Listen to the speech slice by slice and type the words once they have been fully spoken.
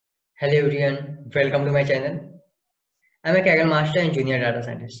Hello everyone, welcome to my channel. I'm a Kaggle master and junior data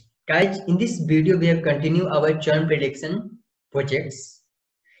scientist. Guys, in this video we have continued our churn prediction projects.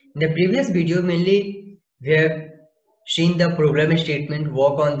 In the previous video mainly we have seen the programming statement,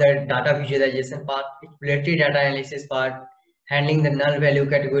 work on the data visualization part, exploratory data analysis part, handling the null value,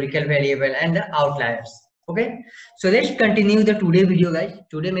 categorical variable and the outliers. Okay, so let's continue the today video guys.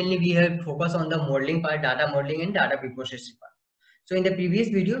 Today mainly we have focus on the modeling part, data modeling and data preprocessing part. So in the previous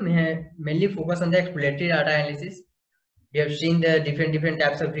video, we have mainly focused on the exploratory data analysis. We have seen the different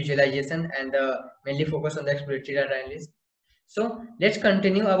types of visualization and mainly focus on the exploratory data analysis. So let's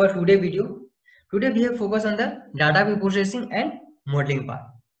continue our today video. Today we have focused on the data preprocessing and modeling part.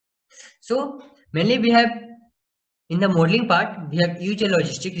 So mainly we have in the modeling part, we have used a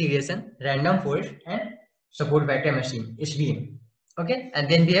logistic regression, random forest and support vector machine, SVM. Okay, and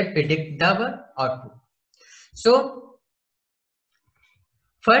then we have predict our output. So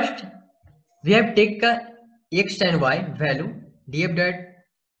first, we have taken x and y value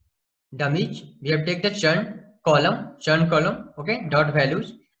df.dummies. We have taken the churn column, okay, dot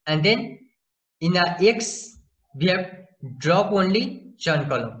values, and then in the x we have drop only churn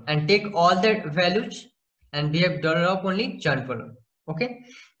column and take all the values, and we have drop only churn column. Okay.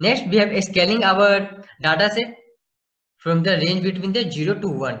 Next, we have scaling our data set from the range between the 0 to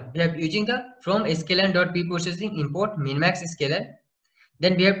 1. We have using the from scalar.preprocessing import min-max scalar.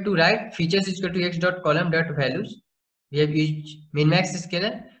 Then we have to write features is equal to x dot column dot values. We have used min-max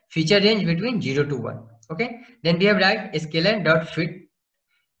scalar feature range between 0 to 1. Okay. Then we have write scalar dot fit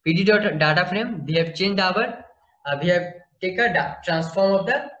pd dot data frame. We have changed our we have take a transform of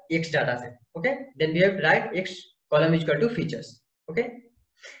the x data set. Okay. Then we have write x column is equal to features. Okay.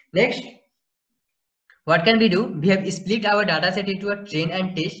 Next, what can we do? We have split our data set into a train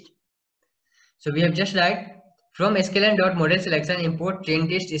and test. So we have just write from scalar.model selection import train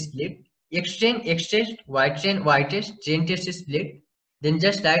test split, x train x test, y train y test, train test split. Then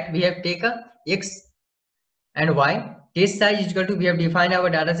just write we have taken x and y test size is equal to, we have defined our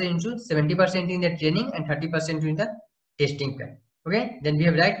data set into 70% in the training and 30% in the testing plan. Okay. Then we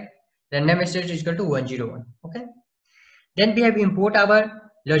have write random access is equal to 101. Okay. Then we have import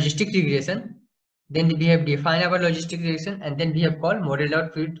our logistic regression. Then we have defined our logistic regression, and then we have called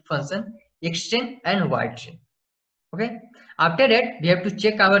model.fit function x train and y train. Okay. After that, we have to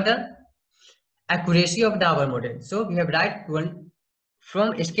check the accuracy of our model. So we have write one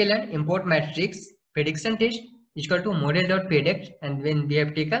from scalar import matrix prediction test is equal to model.predict, and when we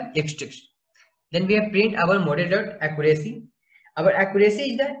have taken x test, then we have print our model.accuracy. Our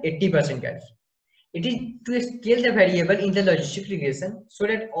accuracy is the 80%, guys. It is to scale the variable in the logistic regression so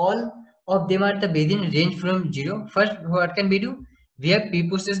that all of them are the within range from 0. First, what can we do? We have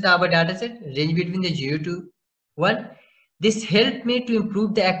preprocessed our dataset range between the 0 to 1. This helped me to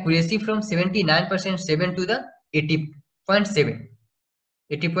improve the accuracy from 79.7 to the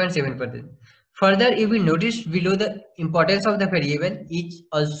 80.7%. Further, you will notice below the importance of the variable is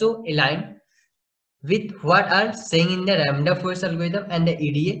also aligned with what are saying in the lambda forest algorithm and the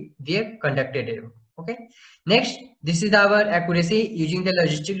EDA we have conducted. Okay. Next, this is our accuracy using the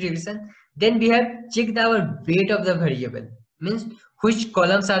logistic regression. Then we have checked our weight of the variable, means which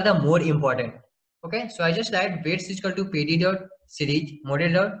columns are the more important. Okay. So I just write weights is equal to pd dot series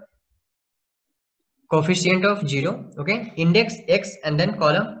model dot coefficient of 0. Okay. Index x and then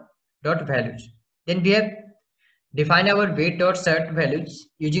column dot values. Then we have define our weight dot set values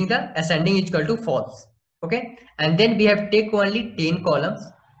using the ascending is equal to false. Okay. And then we have take only 10 columns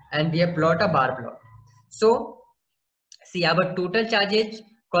and we have plot a bar plot. So see, our total charges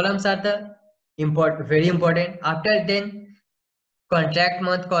columns are the very important. After then contract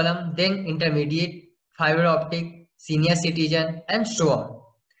month column, then intermediate, fiber optic, senior citizen, and so on.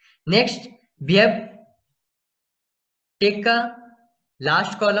 Next, we have take a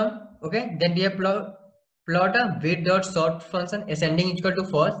last column. Okay. Then we have plot a weight dot sort function ascending is equal to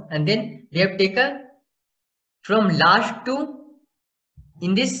false, and then we have taken from last to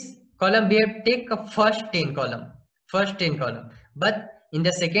in this column we have take a first 10 column, but in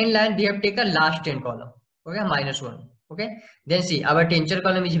the second line we have taken last 10 column. Okay, -1. Okay. Then see, our tensor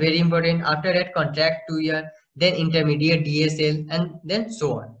column is very important. After that, contract 2 year, then intermediate DSL, and then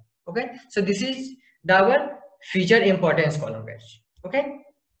so on. Okay. So this is our feature importance column, guys. Okay.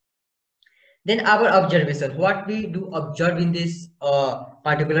 Then our observation, what we do observe in this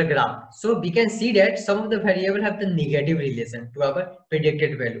particular graph. So we can see that some of the variable have the negative relation to our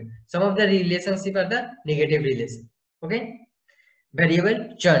predicted value. Some of the relationship are the negative relation. Okay.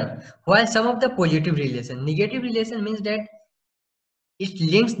 Variable churn, while some of the positive relation. Negative relation means that it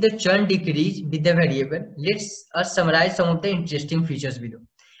links the churn decrease with the variable. Let's summarize some of the interesting features below.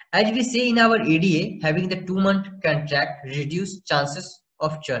 As we say in our EDA, having the 2-month contract reduce chances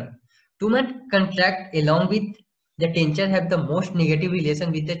of churn. 2-month contract along with the tenure have the most negative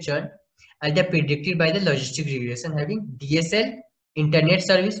relation with the churn, as they predicted by the logistic regression. Having DSL internet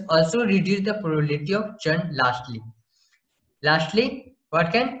service also reduce the probability of churn. Lastly,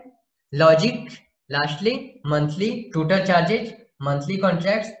 what can logic? Lastly, monthly total charges, monthly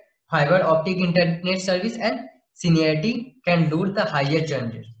contracts, fiber optic internet service, and seniority can lure the higher churn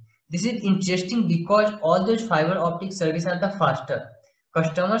rate. This is interesting because all those fiber optic service are the faster.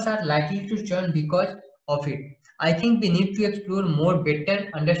 Customers are likely to churn because of it. I think we need to explore more better,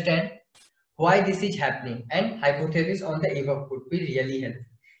 understand why this is happening, and hypothesis on the above could be really helpful.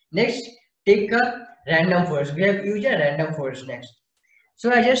 Next, take a random forest. We have used a random forest next.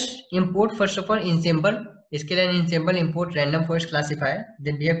 So I just import first of all ensemble, scale and ensemble import random forest classifier.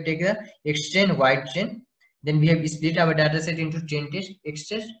 Then we have take the X train, Y train. Then we have split our data set into train test, X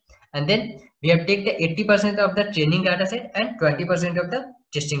test, and then we have take the 80% of the training data set and 20% of the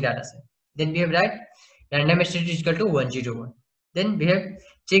testing data set. Then we have write random state is equal to 101. Then we have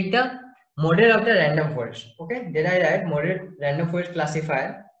check the model of the random forest. Okay, then I write model random forest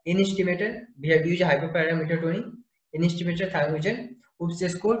classifier. In estimator, we have used hyperparameter tuning. In estimator thermogen, oops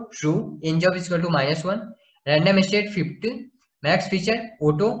score true, n job is equal to -1, random state 50, max feature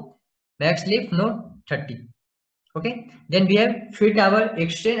auto, max leaf node 30. Okay, then we have fit our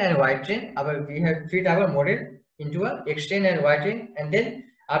X train and Y train. We have fit our model into a X train and Y train, and then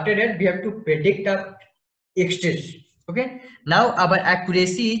after that we have to predict a X test. Okay, now our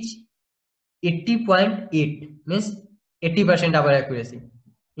accuracy is 80.8, means 80% our accuracy.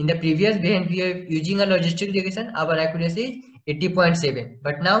 In the previous when we are using a logistic regression, our accuracy is 80.7,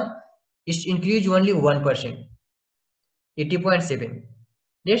 but now it's increased only 1%, 80.7.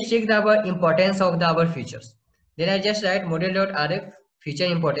 Let's check our importance of our features. Then I just write model.rf feature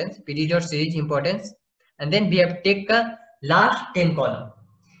importance, pd.series importance, and then we have take a last 10 column.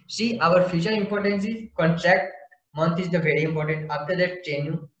 See, our feature importance is contract month is the very important. After that,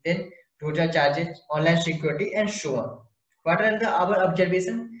 tenure, then total charges, online security, and so on. What are our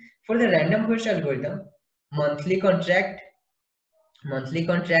observation for the random forest algorithm? Monthly contract,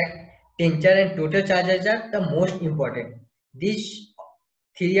 tenure, and total charges are the most important. These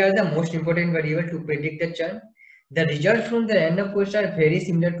three are the most important variable to predict the churn. The results from the random forest are very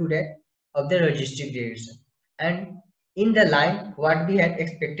similar to that of the logistic regression, and in the line what we had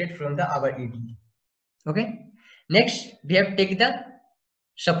expected from the our ED. Okay. Next, we have taken the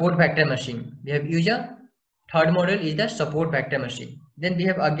support vector machine. We have used a third model is the support vector machine. Then we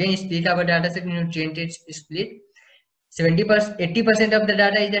have again split our data set into train test split. 70%, 80% of the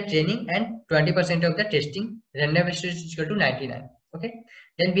data is the training and 20% of the testing. Random is equal to 99. Okay.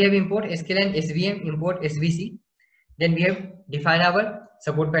 Then we have import SQL and SVM, import SVC. Then we have define our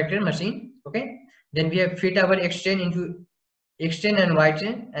support vector machine. Okay. Then we have fit our X train into X train and Y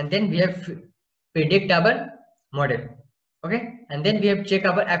train, and then we have predict our model. Okay, and then we have check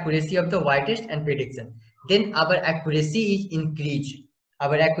our accuracy of the Y test and prediction. Then our accuracy is increased.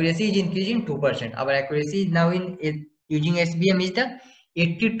 Our accuracy is increasing 2%. Our accuracy is now in using SVM is the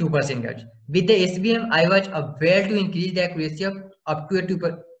 82%. With the SVM, I was aware to increase the accuracy of up to a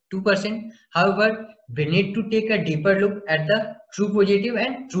 2%. However, we need to take a deeper look at the true positive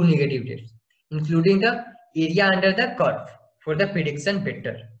and true negative tests, including the area under the curve for the prediction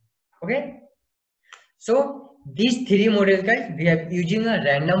better. Okay. So these three models, guys, we are using a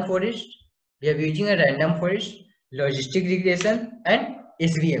random forest, logistic regression, and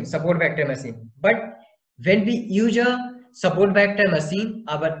SVM, support vector machine. But when we use a support vector machine,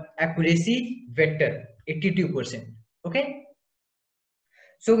 our accuracy vector 82%. Okay.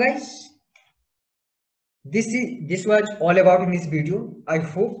 So guys, this was all about in this video. I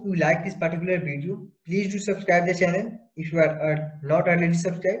hope you like this particular video. Please do subscribe the channel if you are not already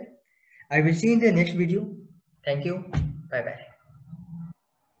subscribed. I will see you in the next video. Thank you. Bye bye.